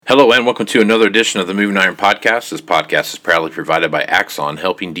Hello and welcome to another edition of the Moving Iron Podcast. This podcast is proudly provided by Axon,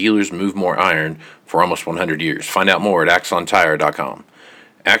 helping dealers move more iron for almost 100 years. Find out more at axontire.com.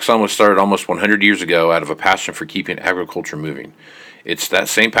 Axon was started almost 100 years ago out of a passion for keeping agriculture moving. It's that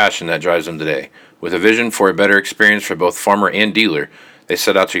same passion that drives them today. With a vision for a better experience for both farmer and dealer, they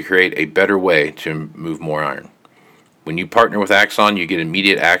set out to create a better way to move more iron. When you partner with Axon, you get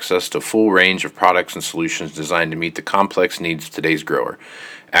immediate access to a full range of products and solutions designed to meet the complex needs of today's grower.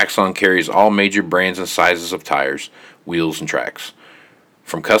 Axon carries all major brands and sizes of tires, wheels, and tracks.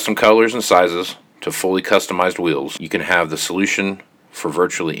 From custom colors and sizes to fully customized wheels, you can have the solution for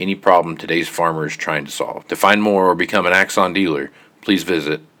virtually any problem today's farmer is trying to solve. To find more or become an Axon dealer, please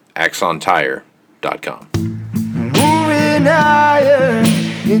visit axontire.com. Moving iron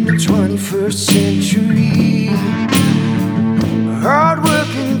in the 21st century.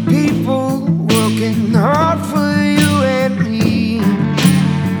 Hard-working people working hard for you and me.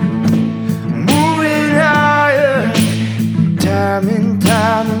 Moving iron, time and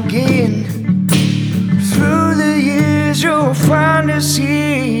time again. Through the years you'll find us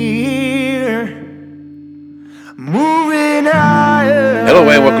here. Moving iron. Hello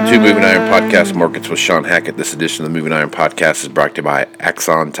and welcome to Moving Iron Podcast Markets with Shawn Hackett. This edition of the Moving Iron Podcast is brought to you by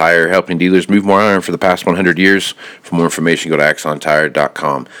Axon Tire, helping dealers move more iron for the past 100 years. For more information, go to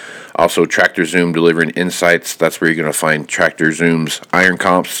axontire.com. Also, Tractor Zoom delivering insights. That's where you're going to find Tractor Zoom's Iron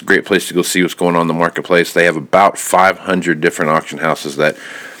Comps. Great place to go see what's going on in the marketplace. They have about 500 different auction houses that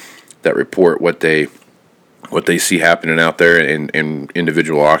report what they see happening out there in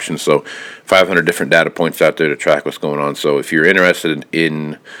individual auctions. So 500 different data points out there to track what's going on. So if you're interested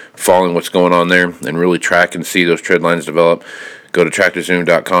in following what's going on there and really track and see those trend lines develop, go to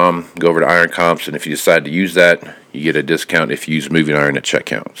tractorzoom.com, go over to Iron Comps, and if you decide to use that, you get a discount if you use moving iron at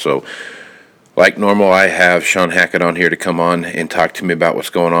checkout. So like normal, I have Shawn Hackett on here to come on and talk to me about what's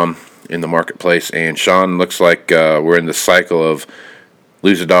going on in the marketplace. And Shawn, looks like we're in the cycle of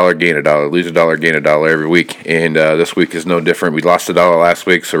lose a dollar, gain a dollar, lose a dollar, gain a dollar every week. And this week is no different. We lost a dollar last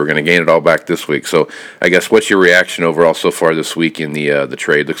week, so we're going to gain it all back this week. So I guess what's your reaction overall so far this week in the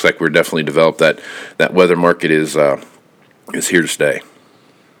trade? Looks like we're definitely developed that weather market is here to stay.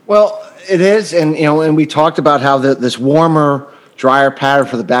 Well, it is, and we talked about how this warmer, drier pattern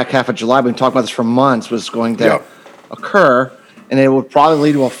for the back half of July, we've been talking about this for months, was going to occur, and it would probably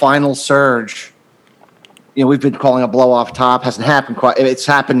lead to a final surge. We've been calling a blow-off top. Hasn't happened quite. It's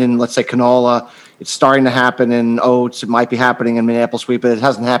happened in, let's say, canola. It's starting to happen in oats. It might be happening in Minneapolis wheat, but it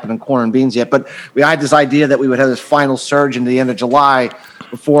hasn't happened in corn and beans yet. But we had this idea that we would have this final surge into the end of July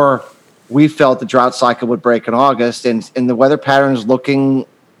before we felt the drought cycle would break in August. And the weather pattern is looking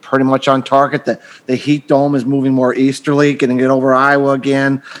pretty much on target. The heat dome is moving more easterly, getting it over Iowa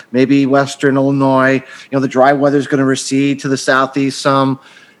again, maybe western Illinois. The dry weather is going to recede to the southeast some.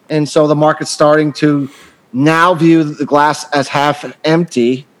 And so the market's starting to now view the glass as half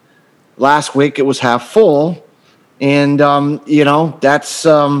empty. Last week it was half full. And, that's,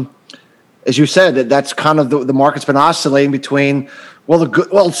 as you said, that's kind of the market's been oscillating between,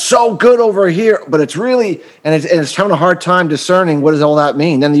 it's so good over here, but it's really, and it's having a hard time discerning what does all that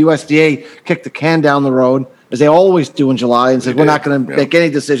mean. Then the USDA kicked the can down the road, as they always do in July, and said, we're not going to make any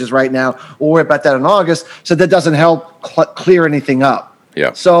decisions right now. We'll worry about that in August. So that doesn't help clear anything up.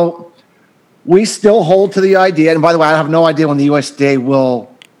 Yeah. So we still hold to the idea, and by the way, I have no idea when the USDA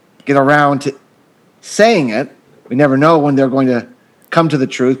will get around to saying it. We never know when they're going to come to the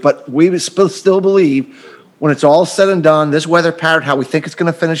truth, but we still believe when it's all said and done, this weather pattern, how we think it's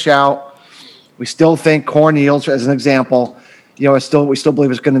going to finish out, we still think corn yields, as an example, we still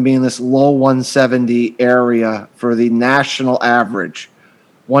believe it's going to be in this low 170 area for the national average.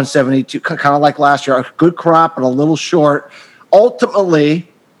 172, kind of like last year, a good crop, but a little short. Ultimately,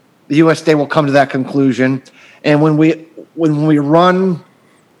 the USDA will come to that conclusion, and when we run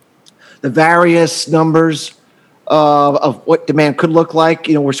the various numbers of what demand could look like,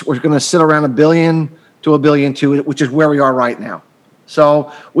 we're going to sit around 1 billion to 1.2 billion, which is where we are right now.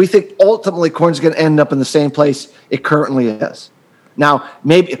 So we think ultimately corn's going to end up in the same place it currently is. Now,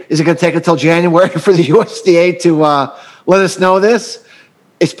 maybe is it going to take until January for the USDA to let us know this?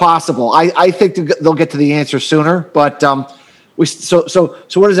 It's possible. I think they'll get to the answer sooner, but. So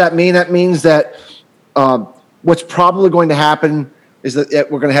what does that mean? That means that what's probably going to happen is that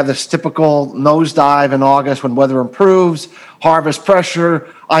we're going to have this typical nosedive in August when weather improves, harvest pressure.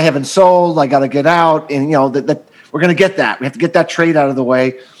 I haven't sold. I got to get out, and that we're going to get that. We have to get that trade out of the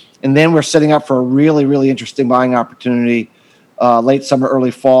way, and then we're setting up for a really, really interesting buying opportunity late summer,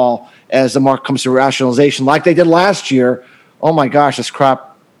 early fall as the market comes to rationalization, like they did last year. Oh my gosh, this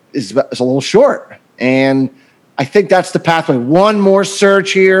crop is a little short, and I think that's the pathway. One more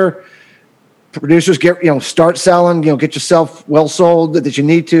surge here. Producers start selling, get yourself well sold that you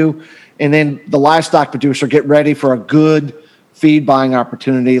need to. And then the livestock producer get ready for a good feed buying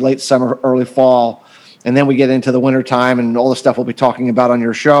opportunity late summer, early fall. And then we get into the winter time and all the stuff we'll be talking about on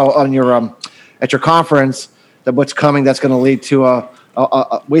your show, at your conference, that what's coming that's going to lead to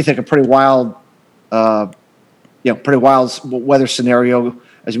we think a pretty wild, pretty wild weather scenario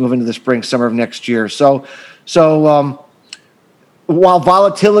as we move into the spring, summer of next year. So while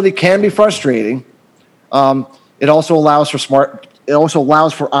volatility can be frustrating, it also allows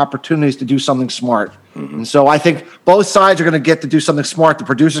for opportunities to do something smart. Mm-hmm. And so I think both sides are going to get to do something smart. The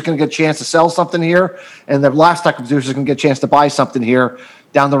producer's going to get a chance to sell something here, and the livestock producers can get a chance to buy something here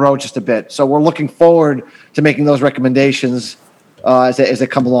down the road just a bit. So we're looking forward to making those recommendations as they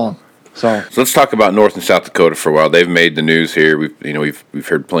come along. So let's talk about North and South Dakota for a while. They've made the news here. We've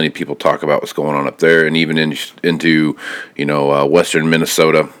heard plenty of people talk about what's going on up there, and even into western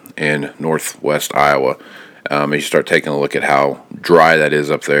Minnesota and northwest Iowa. As you start taking a look at how dry that is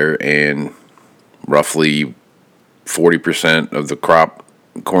up there, and roughly 40% of the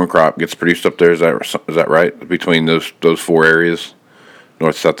corn crop gets produced up there. Is that right? Between those four areas?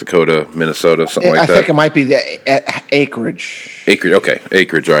 North, South Dakota, Minnesota, something like that? I think it might be the acreage. Okay.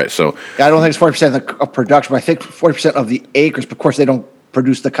 Acreage, all right. So I don't think it's 40% of production, but I think 40% of the acres. But of course, they don't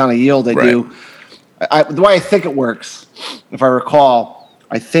produce the kind of yield they do. The way I think it works, if I recall,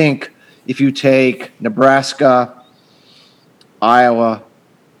 I think if you take Nebraska, Iowa,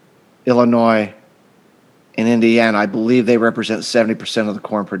 Illinois, and Indiana, I believe they represent 70% of the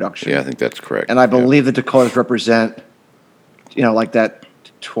corn production. Yeah, I think that's correct. And I believe the Dakotas represent, like that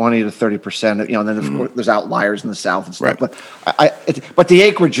 20 to 30%. And then of course there's outliers in the South and stuff. Right. But the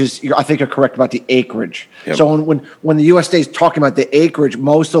acreage is, I think you're correct about the acreage. Yep. So when the USDA is talking about the acreage,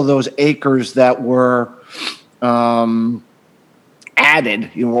 most of those acres that were added,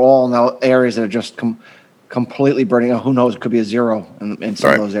 were all in the areas that are just completely burning. Who knows? It could be a zero in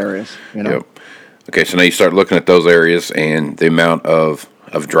some of those areas. Yep. Okay, so now you start looking at those areas and the amount of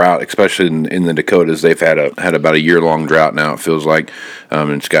drought, especially in the Dakotas. They've had about a year-long drought now, it feels like,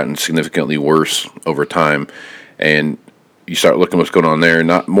 and it's gotten significantly worse over time. And you start looking what's going on there,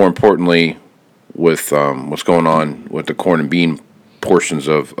 not more importantly with what's going on with the corn and bean portions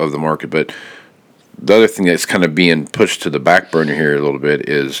of the market. But the other thing that's kind of being pushed to the back burner here a little bit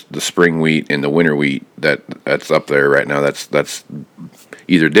is the spring wheat and the winter wheat that's up there right now. That's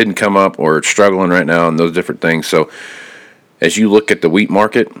either didn't come up or it's struggling right now, and those different things. So as you look at the wheat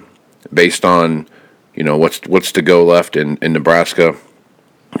market, based on what's to go left in Nebraska,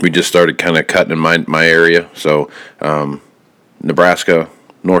 we just started kind of cutting in my area. So Nebraska,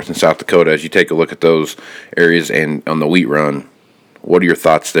 North and South Dakota, as you take a look at those areas and on the wheat run, what are your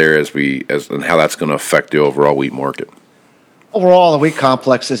thoughts there and how that's going to affect the overall wheat market? Overall, the wheat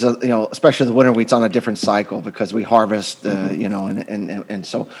complex is, especially the winter wheat's on a different cycle because we harvest, and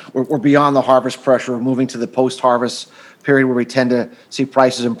so we're beyond the harvest pressure. We're moving to the post-harvest period where we tend to see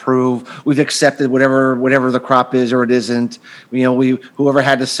prices improve. We've accepted whatever the crop is or it isn't. Whoever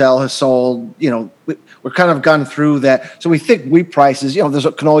had to sell has sold. We're kind of gone through that. So we think wheat prices,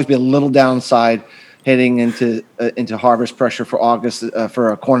 there can always be a little downside heading into harvest pressure for August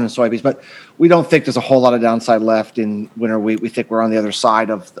for corn and soybeans, but we don't think there's a whole lot of downside left in winter wheat. We think we're on the other side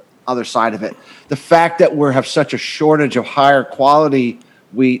of it. The fact that we have such a shortage of higher quality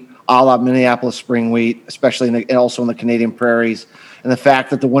wheat, a la Minneapolis spring wheat, especially also in the Canadian prairies, and the fact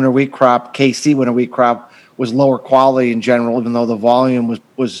that the winter wheat crop, KC winter wheat crop, was lower quality in general, even though the volume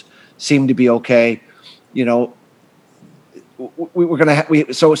seemed to be okay. We're going to have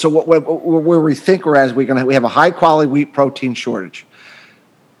where we think we're at is we have a high quality wheat protein shortage.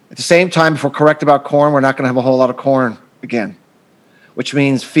 At the same time, if we're correct about corn, we're not going to have a whole lot of corn again, which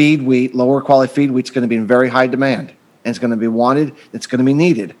means feed wheat, lower quality feed wheat, is going to be in very high demand, and it's going to be wanted. It's going to be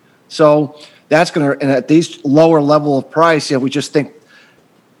needed. So that's going to, and at these lower level of price, we just think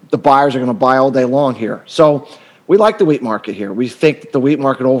the buyers are going to buy all day long here. So we like the wheat market here. We think that the wheat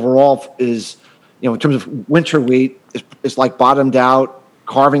market overall is, in terms of winter wheat, is like bottomed out,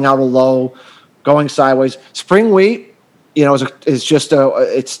 carving out a low, going sideways. Spring wheat, is just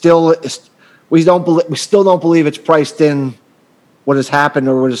we still don't believe it's priced in what has happened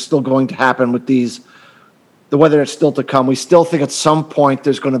or what is still going to happen with the weather that's still to come. We still think at some point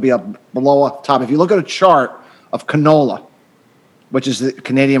there's going to be a blow up top. If you look at a chart of canola, which is the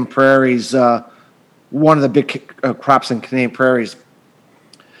Canadian prairies, one of the big crops in Canadian prairies,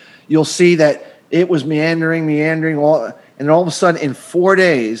 you'll see that it was meandering, and all of a sudden in 4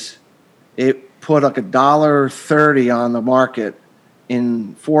 days, it put like $1.30 on the market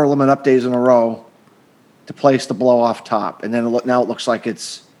in 4 limit up days in a row to place the blow off top, and then now it looks like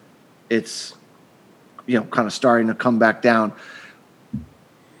it's kind of starting to come back down.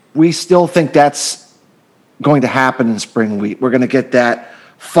 We still think that's going to happen in spring wheat. We're going to get that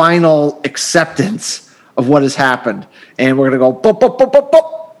final acceptance of what has happened, and we're going to go boop, boop, boop, boop,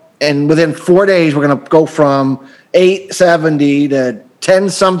 boop. And within 4 days, we're going to go from 870 to 10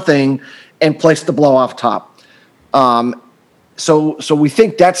 something and place the blow off top. So we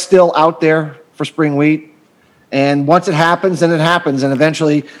think that's still out there for spring wheat. And once it happens, then it happens. And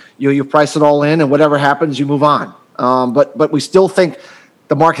eventually you price it all in, and whatever happens, you move on. But we still think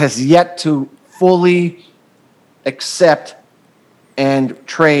the market has yet to fully accept and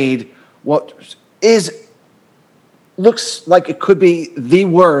trade what looks like it could be the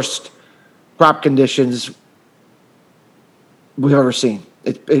worst crop conditions we've ever seen.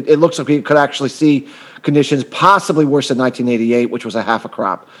 It looks like we could actually see conditions possibly worse than 1988, which was a half a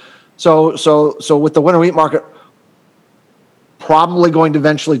crop. So with the winter wheat market probably going to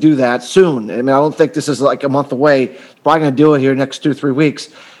eventually do that soon. I mean, I don't think this is like a month away. It's probably going to do it here next 2 or 3 weeks.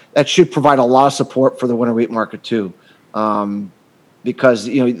 That should provide a lot of support for the winter wheat market too, because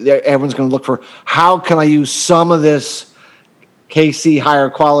everyone's going to look for, how can I use some of this KC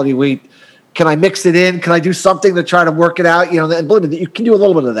higher quality wheat? Can I mix it in? Can I do something to try to work it out? And believe me, you can do a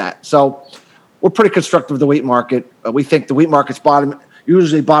little bit of that. So we're pretty constructive of the wheat market. We think the wheat market's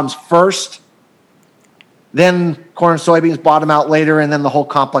usually bottoms first, then corn and soybeans bottom out later, and then the whole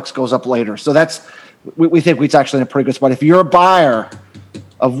complex goes up later. So we think wheat's actually in a pretty good spot. If you're a buyer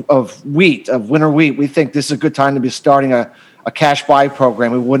of wheat, of winter wheat, we think this is a good time to be starting a cash buy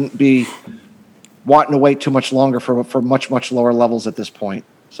program. We wouldn't be wanting to wait too much longer for much, much lower levels at this point.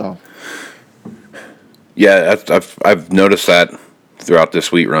 So. Yeah, I've noticed that throughout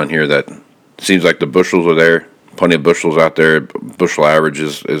this wheat run here, that it seems like the bushels are there, plenty of bushels out there. Bushel average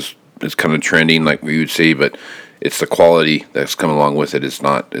is kind of trending like we would see, but it's the quality that's come along with it. It's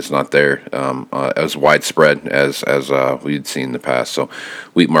not there as widespread as we'd seen in the past. So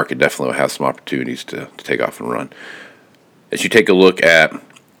wheat market definitely will have some opportunities to take off and run. As you take a look at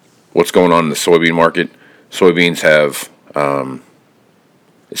what's going on in the soybean market, soybeans have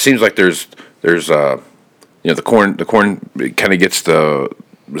it seems like there's the corn kind of gets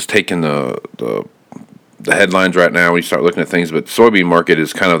was taking the headlines right now when you start looking at things, but soybean market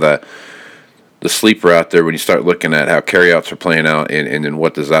is kind of the sleeper out there when you start looking at how carryouts are playing out, and then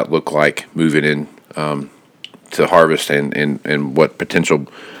what does that look like moving in to harvest, and what potential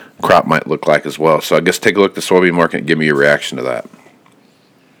crop might look like as well. So I guess take a look at the soybean market and give me your reaction to that.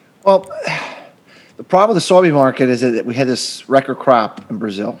 Well, the problem with the soybean market is that we had this record crop in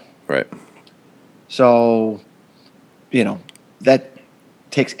Brazil. Right. So, that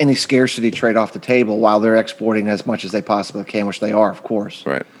takes any scarcity trade off the table while they're exporting as much as they possibly can, which they are, of course.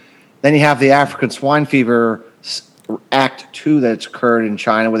 Right. Then you have the African swine fever Act 2 that's occurred in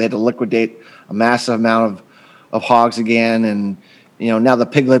China, where they had to liquidate a massive amount of hogs again, and now the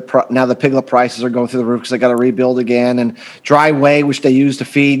piglet prices are going through the roof because they got to rebuild again, and dry whey, which they use to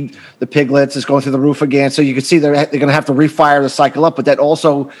feed the piglets, is going through the roof again. So you can see they're going to have to refire the cycle up, but that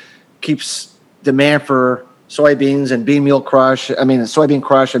also keeps demand for soybeans and soybean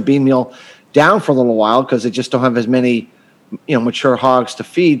crush and bean meal down for a little while because they just don't have as many, mature hogs to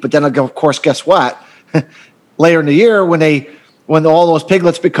feed. But then, of course, guess what? Later in the year, when all those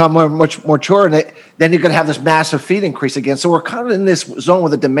piglets become much more mature, and then you're going to have this massive feed increase again. So we're kind of in this zone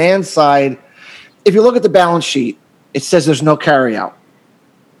with the demand side. If you look at the balance sheet, it says there's no carryout.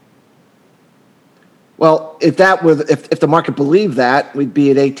 Well, if the market believed that, we'd be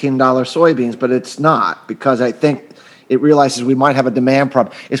at $18 soybeans, but it's not, because I think it realizes we might have a demand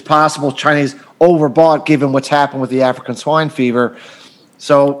problem. It's possible Chinese overbought given what's happened with the African swine fever.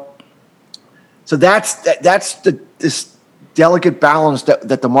 So that's this delicate balance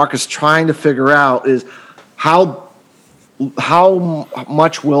that the market's trying to figure out, is how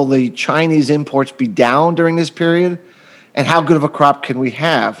much will the Chinese imports be down during this period, and how good of a crop can we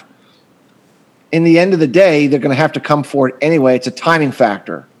have? In the end of the day, they're going to have to come for it anyway. It's a timing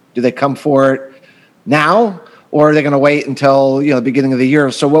factor. Do they come for it now, or are they going to wait until the beginning of the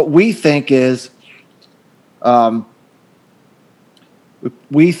year? So what we think is,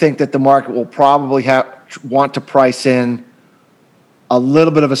 we think that the market will probably want to price in a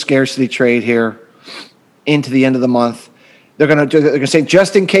little bit of a scarcity trade here into the end of the month. They're going to say,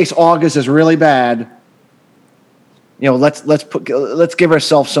 just in case August is really bad, let's give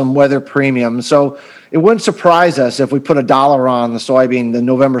ourselves some weather premium. So it wouldn't surprise us if we put $1 on the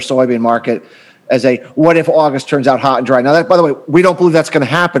November soybean market as a what if August turns out hot and dry. Now, that, by the way, we don't believe that's going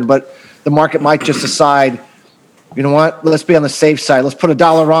to happen, but the market might just decide you know what? Let's be on the safe side. Let's put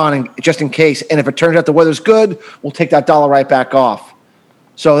 $1 on and just in case. And if it turns out the weather's good, we'll take that dollar right back off.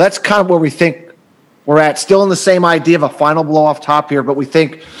 So that's kind of where we think we're at. Still in the same idea of a final blow off top here, but we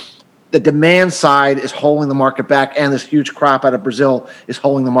think the demand side is holding the market back, and this huge crop out of Brazil is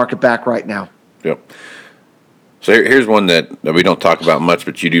holding the market back right now. Yep. So here's one that we don't talk about much,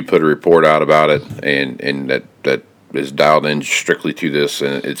 but you do put a report out about it, and that is dialed in strictly to this,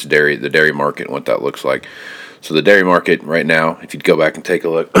 and it's the dairy market and what that looks like. So the dairy market right now, if you go back and take a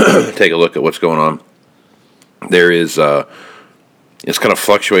look, take a look at what's going on, there is it's kind of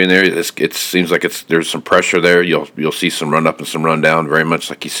fluctuating there. It seems like there's some pressure there. You'll see some run up and some run down, very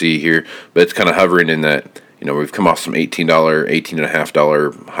much like you see here, but it's kind of hovering in that. We've come off some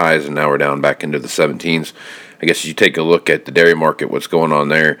 $18.5 highs, and now we're down back into the 17s. I guess as you take a look at the dairy market, what's going on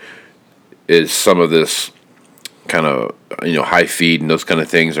there is some of this kind of high feed and those kind of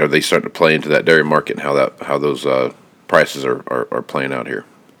things. Are they starting to play into that dairy market and how those prices are playing out here?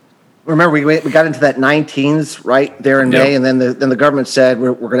 Remember, we got into that 19s right there in May, and then the government said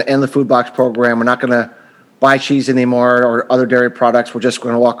we're going to end the food box program. We're not going to buy cheese anymore or other dairy products. We're just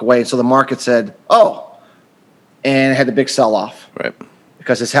going to walk away. So the market said, "Oh," and it had the big sell-off, right?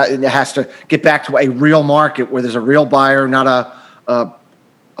 Because it has to get back to a real market where there's a real buyer, not a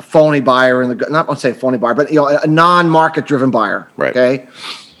phony buyer. Not want to say phony buyer, but a non-market driven buyer. Right. Okay.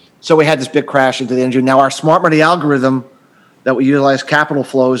 So we had this big crash into the engine. Now our smart money algorithm that we utilize capital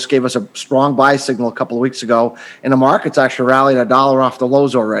flows gave us a strong buy signal a couple of weeks ago, and the market's actually rallied $1 off the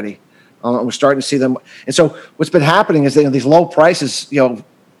lows already. We're starting to see them. And so what's been happening is that these low prices,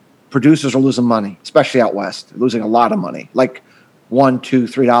 producers are losing money, especially out west. They're losing a lot of money, like $1,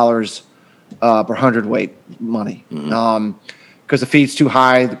 $2, $3 per hundredweight money. Because the feed's too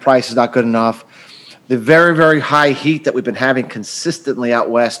high, the price is not good enough. The very, very high heat that we've been having consistently out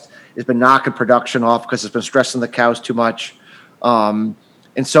west has been knocking production off because it's been stressing the cows too much. And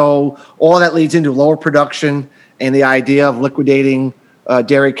so all that leads into lower production and the idea of liquidating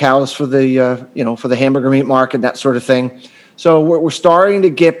dairy cows for the hamburger meat market, that sort of thing. So we're starting to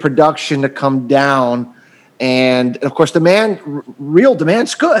get production to come down, and of course, real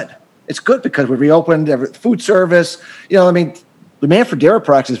demand's good. It's good because we reopened food service. Demand for dairy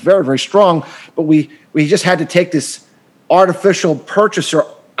products is very, very strong, but we just had to take this artificial purchaser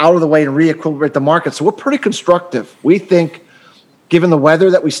out of the way and re-equilibrate the market. So we're pretty constructive. We think, given the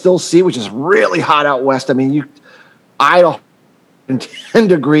weather that we still see, which is really hot out west. Idle 10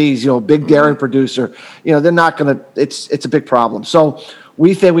 degrees, big dairy producer, they're not going to, it's a big problem. So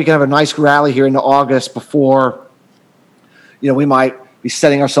we think we can have a nice rally here into August before, we might be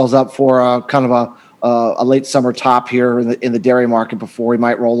setting ourselves up for a kind of a late summer top here in the dairy market before we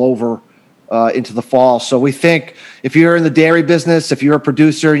might roll over into the fall. So we think if you're in the dairy business, if you're a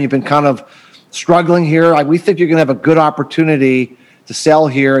producer and you've been kind of struggling here, we think you're going to have a good opportunity to sell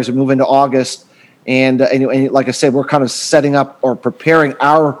here as we move into August. And like I said, we're kind of setting up or preparing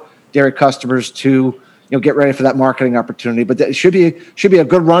our dairy customers to get ready for that marketing opportunity. But it should be a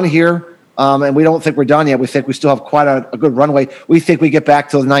good run here, and we don't think we're done yet. We think we still have quite a good runway. We think we get back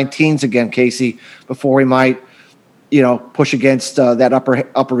to the 19s again, Casey, before we might push against that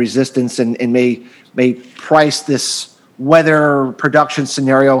upper resistance and may price this weather production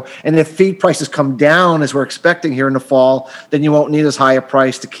scenario. And if feed prices come down as we're expecting here in the fall, then you won't need as high a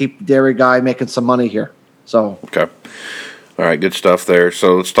price to keep the dairy guy making some money here. So okay, all right, good stuff there.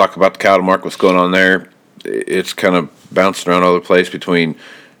 So let's talk about the cattle market. What's going on there? It's kind of bouncing around all over the place between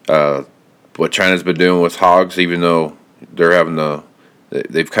what China's been doing with hogs, even though they're having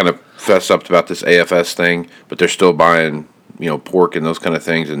they've kind of fessed up about this AFS thing, but they're still buying pork and those kind of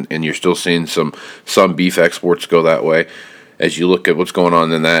things, and you're still seeing some beef exports go that way. As you look at what's going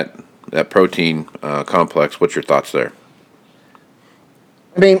on in that protein complex, what's your thoughts there?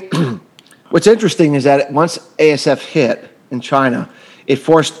 What's interesting is that once ASF hit in China, it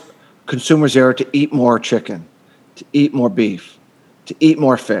forced consumers there to eat more chicken, to eat more beef, to eat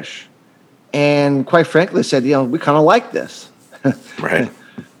more fish. And quite frankly, they said, we kind of like this. Right.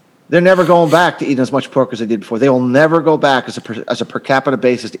 They're never going back to eating as much pork as they did before. They will never go back as a per capita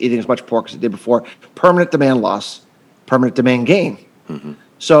basis to eating as much pork as they did before. Permanent demand loss, permanent demand gain. Mm-hmm.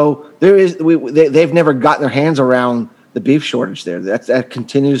 So they've never gotten their hands around the beef shortage there. That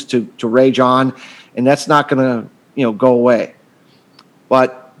continues to rage on, and that's not going to go away.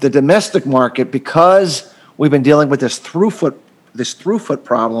 But the domestic market, because we've been dealing with this throughput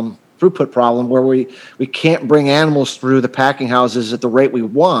problem where we can't bring animals through the packing houses at the rate we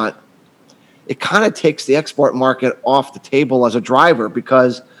want, it kind of takes the export market off the table as a driver,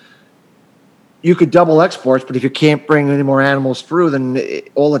 because you could double exports, but if you can't bring any more animals through, then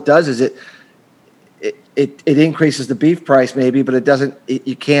all it does is it increases the beef price maybe, but it doesn't.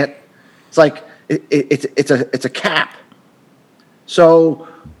 You can't. It's like it's a cap. So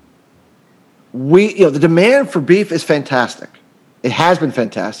the demand for beef is fantastic. It has been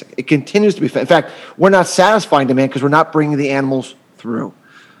fantastic. It continues to be. In fact, we're not satisfying demand because we're not bringing the animals through.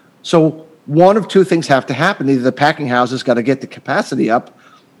 So one of two things have to happen. Either the packing houses got to get the capacity up.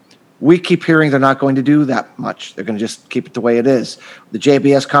 We keep hearing they're not going to do that much. They're going to just keep it the way it is. The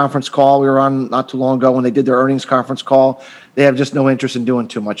JBS conference call we were on not too long ago when they did their earnings conference call, they have just no interest in doing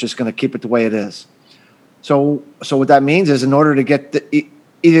too much. Just going to keep it the way it is. So what that means is in order to get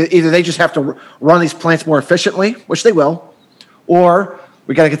either they just have to run these plants more efficiently, which they will, or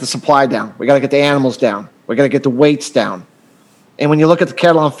we got to get the supply down. We got to get the animals down. We got to get the weights down. And when you look at the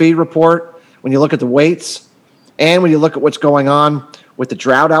cattle on feed report, when you look at the weights, and when you look at what's going on with the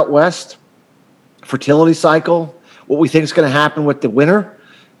drought out west, fertility cycle, what we think is going to happen with the winter,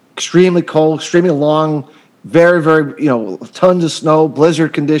 extremely cold, extremely long, very, very, tons of snow,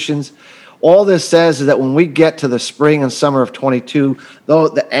 blizzard conditions. All this says is that when we get to the spring and summer of 22, though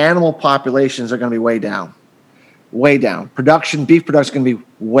the animal populations are going to be way down. Way down. Beef production is going to be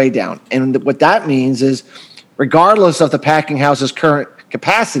way down. And what that means is, regardless of the packing house's current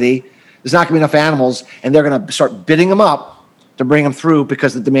capacity, there's not going to be enough animals, and they're going to start bidding them up to bring them through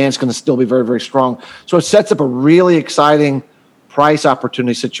because the demand is going to still be very, very strong. So it sets up a really exciting price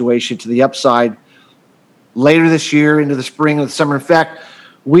opportunity situation to the upside later this year into the spring and the summer. In fact,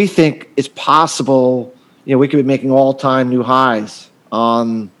 we think it's possible, we could be making all-time new highs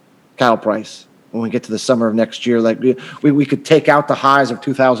on cattle price when we get to the summer of next year. Like we could take out the highs of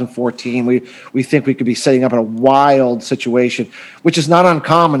 2014. We think we could be setting up in a wild situation, which is not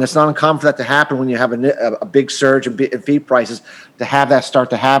uncommon. It's not uncommon for that to happen when you have a big surge in feed prices, to have that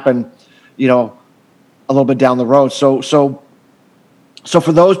start to happen, a little bit down the road. So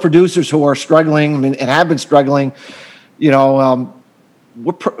for those producers who are struggling and have been struggling, we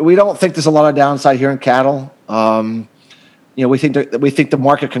don't think there's a lot of downside here in cattle. We think the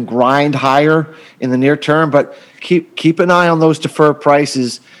market can grind higher in the near term, but keep an eye on those deferred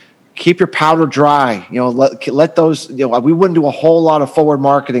prices. Keep your powder dry. Let those. We wouldn't do a whole lot of forward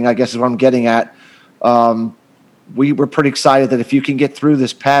marketing, I guess is what I'm getting at. We were pretty excited that if you can get through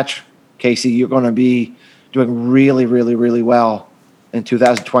this patch, Casey, you're going to be doing really, really, really well in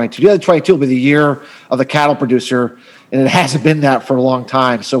 2022. 2022 will be the year of the cattle producer, and it hasn't been that for a long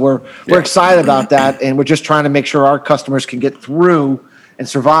time. So we're excited about that, and we're just trying to make sure our customers can get through and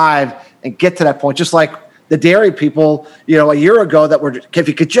survive and get to that point. Just like the dairy people, a year ago if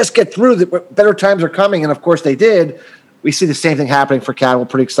you could just get through, the better times are coming, and of course they did. We see the same thing happening for cattle. We're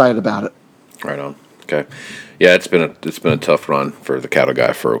pretty excited about it. Right on. Okay. Yeah, it's been a tough run for the cattle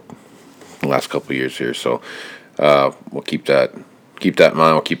guy for the last couple of years here. So we'll keep that in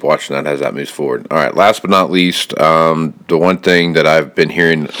mind. We'll keep watching that as that moves forward. All right. Last but not least, the one thing that I've been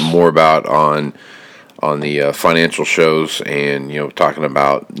hearing more about on the financial shows, and talking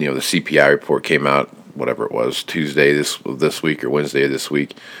about the CPI report came out, whatever it was, Tuesday this week or Wednesday of this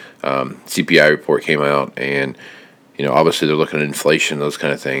week. CPI report came out, and obviously they're looking at inflation, those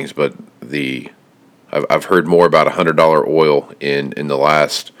kind of things. But I've heard more about $100 oil in the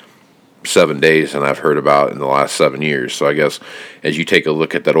last 7 days than I've heard about in the last 7 years. So I guess as you take a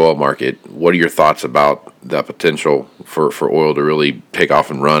look at that oil market, what are your thoughts about the potential for oil to really take off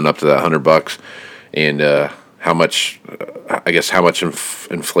and run up to that $100, and how much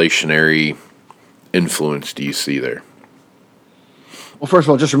inflationary influence do you see there? Well, first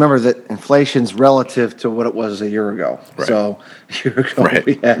of all, just remember that inflation's relative to what it was a year ago. Right. So a year ago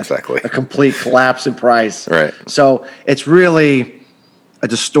we had exactly a complete collapse in price. Right. So it's really a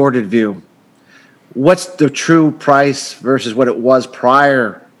distorted view. What's the true price versus what it was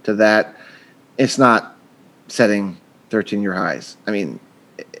prior to that? It's not setting 13-year highs. I mean,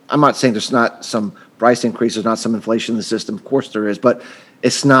 I'm not saying there's not some price increases, not some inflation in the system. Of course there is, but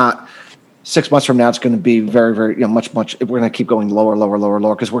it's not. 6 months from now, it's going to be very, very, much. We're going to keep going lower,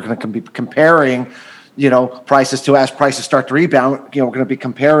 because we're going to be comparing, prices to, as prices start to rebound. We're going to be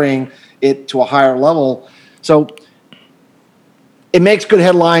comparing it to a higher level. So it makes good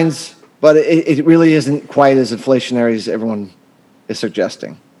headlines, but it really isn't quite as inflationary as everyone is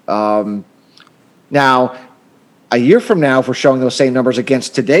suggesting. Now, a year from now, if we're showing those same numbers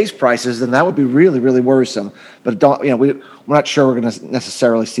against today's prices, then that would be really, really worrisome. But we're not sure we're going to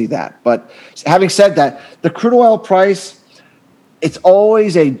necessarily see that. But having said that, the crude oil price, it's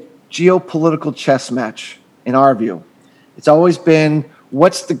always a geopolitical chess match in our view. It's always been,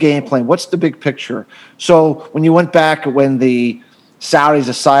 what's the game plan? What's the big picture? So when you went back when the Saudis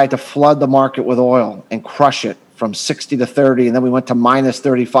decided to flood the market with oil and crush it from 60 to 30, and then we went to minus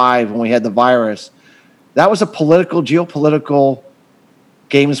 35 when we had the virus, That was a geopolitical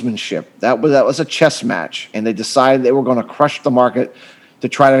gamesmanship. That was a chess match, and they decided they were going to crush the market to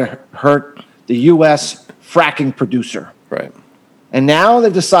try to hurt the U.S. fracking producer. Right. And now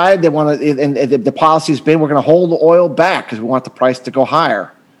they've decided they want to, and the policy has been, we're going to hold the oil back because we want the price to go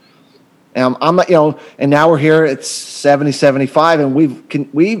higher. And I'm not, and now we're here at 70, 75,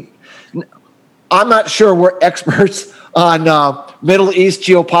 and I'm not sure we're experts on Middle East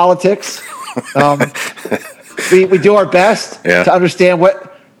geopolitics. We do our best to understand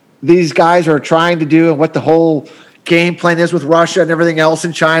what these guys are trying to do and what the whole game plan is with Russia and everything else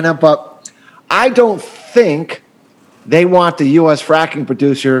in China. But I don't think they want the U.S. fracking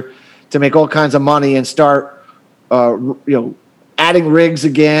producer to make all kinds of money and start, adding rigs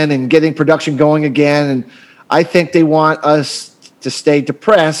again and getting production going again. And I think they want us to stay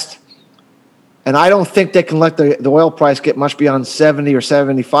depressed. And I don't think they can let the oil price get much beyond 70 or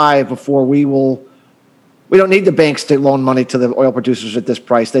 75 before we don't need the banks to loan money to the oil producers at this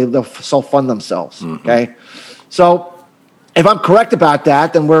price. They'll self-fund themselves, okay? So if I'm correct about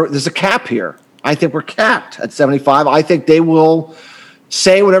that, then there's a cap here. I think we're capped at 75. I think they will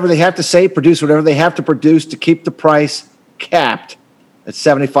say whatever they have to say, produce whatever they have to produce to keep the price capped at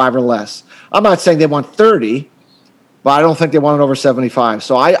 75 or less. I'm not saying they want 30, but I don't think they want it over 75.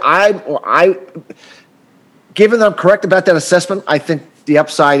 So I given that I'm correct about that assessment, I think the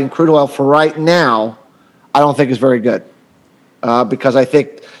upside in crude oil for right now, I don't think is very good because I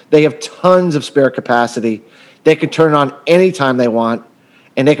think they have tons of spare capacity. They could turn it on anytime they want,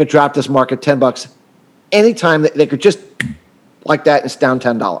 and they could drop this market $10 anytime. They could just like that, it's down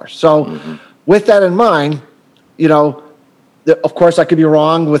 $10. So with that in mind, of course, I could be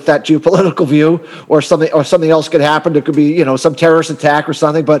wrong with that geopolitical view, or something else could happen. There could be, some terrorist attack or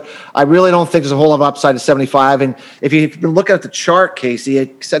something. But I really don't think there's a whole lot of upside to 75. And if you've been looking at the chart,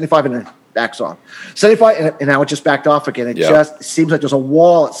 Casey, 75 and then backs off. 75 and now it just backed off again. It just seems like there's a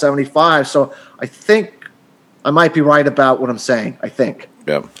wall at 75. So I think I might be right about what I'm saying. I think.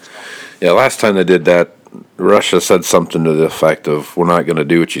 Yeah. Last time they did that, Russia said something to the effect of, "We're not going to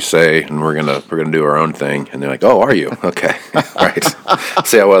do what you say, and we're gonna do our own thing." And they're like, "Oh, are you? Okay, right."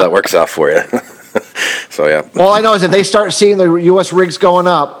 See how well that works out for you. So yeah. All I know is that they start seeing the U.S. rigs going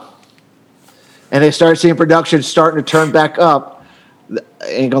up, and they start seeing production starting to turn back up.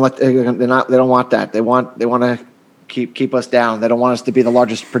 They don't want that. They want to keep us down. They don't want us to be the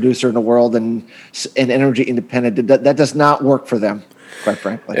largest producer in the world and energy independent. That does not work for them, quite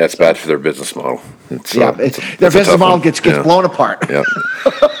frankly. Yeah, it's bad for their business model. Their business model gets blown apart. Yeah,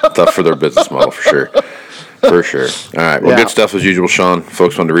 tough for their business model for sure. For sure. All right. Well, good stuff as usual, Shawn.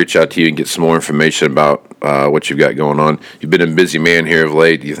 Folks want to reach out to you and get some more information about what you've got going on. You've been a busy man here of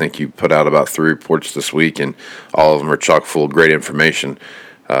late. You think you put out about 3 reports this week, and all of them are chock full of great information.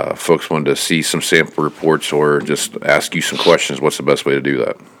 Folks wanted to see some sample reports or just ask you some questions. What's the best way to do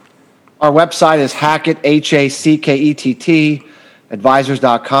that? Our website is Hackett, Hackett,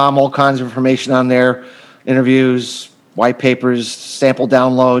 advisors.com. All kinds of information on there, interviews, white papers, sample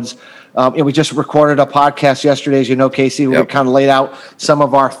downloads. We just recorded a podcast yesterday, as you know, Casey. We kind of laid out some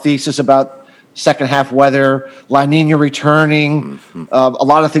of our thesis about second half weather, La Nina returning, a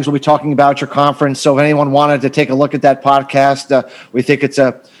lot of things we'll be talking about at your conference. So if anyone wanted to take a look at that podcast, we think it's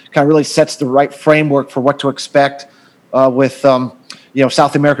kind of really sets the right framework for what to expect with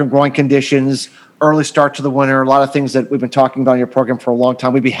South American growing conditions, early start to the winter, a lot of things that we've been talking about in your program for a long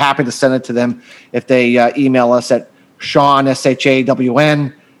time. We'd be happy to send it to them if they email us at Shawn,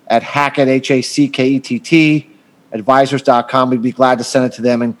 SHAWN, at Hackett, Hackett, advisors.com. We'd be glad to send it to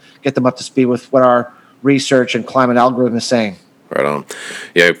them and get them up to speed with what our research and climate algorithm is saying. Right on.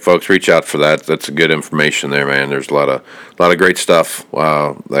 Yeah, folks, reach out for that. That's a good information there, man. There's a lot of great stuff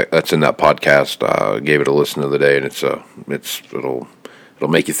that's in that podcast. Gave it a listen the other day, and it'll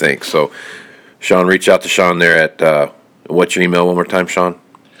make you think. So, Shawn, reach out to Shawn there at what's your email one more time, Shawn?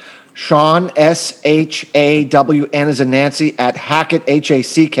 Shawn, SHAWN as in Nancy, at Hackett,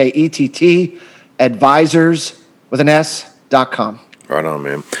 Hackett, advisors with an S.com. Right on,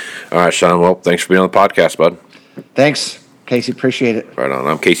 man. All right, Shawn. Well, thanks for being on the podcast, bud. Thanks, Casey. Appreciate it. Right on.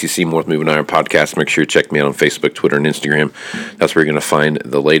 I'm Casey Seymour with Moving Iron Podcast. Make sure you check me out on Facebook, Twitter, and Instagram. That's where you're going to find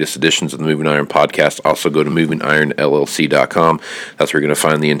the latest editions of the Moving Iron Podcast. Also, go to movingironllc.com. That's where you're going to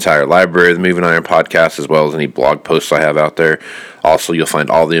find the entire library of the Moving Iron Podcast, as well as any blog posts I have out there. Also, you'll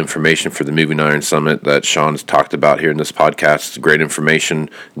find all the information for the Moving Iron Summit that Shawn's talked about here in this podcast. It's a great information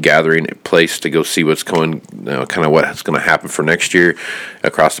gathering place to go see what's going, kind of what's going to happen for next year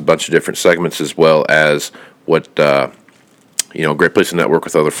across a bunch of different segments, as well as what, great place to network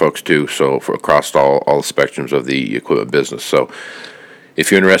with other folks too. So for across all the spectrums of the equipment business. So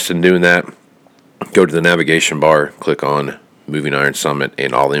if you're interested in doing that, go to the navigation bar, click on Moving Iron Summit,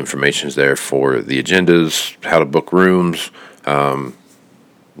 and all the information is there for the agendas, how to book rooms,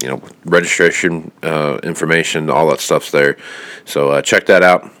 registration information, all that stuff's there. So check that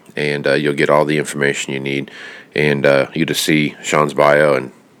out, and you'll get all the information you need. And you just see Shawn's bio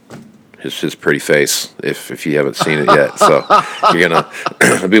and his pretty face if you haven't seen it yet. So you're gonna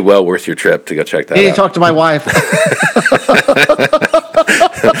it'll be well worth your trip to go check that out. You need to talk to my wife.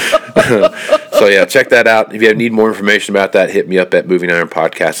 So yeah, check that out. If you need more information about that, hit me up at Moving Iron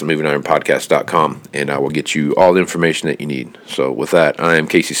Podcast at movingironpodcast.com, and I will get you all the information that you need. So with that, I am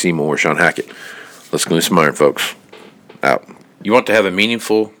Casey Seymour, Shawn Hackett. Let's glue some iron, folks. Out. You want to have a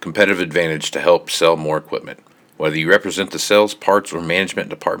meaningful competitive advantage to help sell more equipment. Whether you represent the sales, parts, or management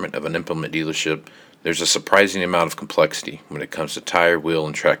department of an implement dealership, there's a surprising amount of complexity when it comes to tire, wheel,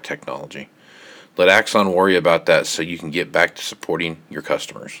 and track technology. Let Axon worry about that so you can get back to supporting your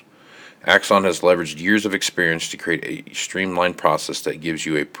customers. Axon has leveraged years of experience to create a streamlined process that gives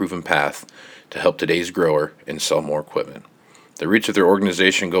you a proven path to help today's grower and sell more equipment. The roots of their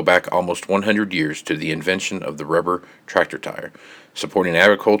organization go back almost 100 years to the invention of the rubber tractor tire. Supporting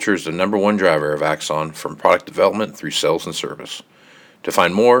agriculture is the number one driver of Axon, from product development through sales and service. To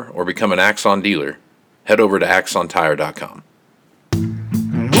find more or become an Axon dealer, head over to axontire.com.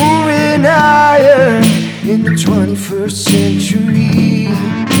 Moving iron in the 21st century.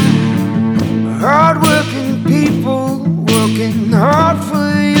 Hard-working people working hard.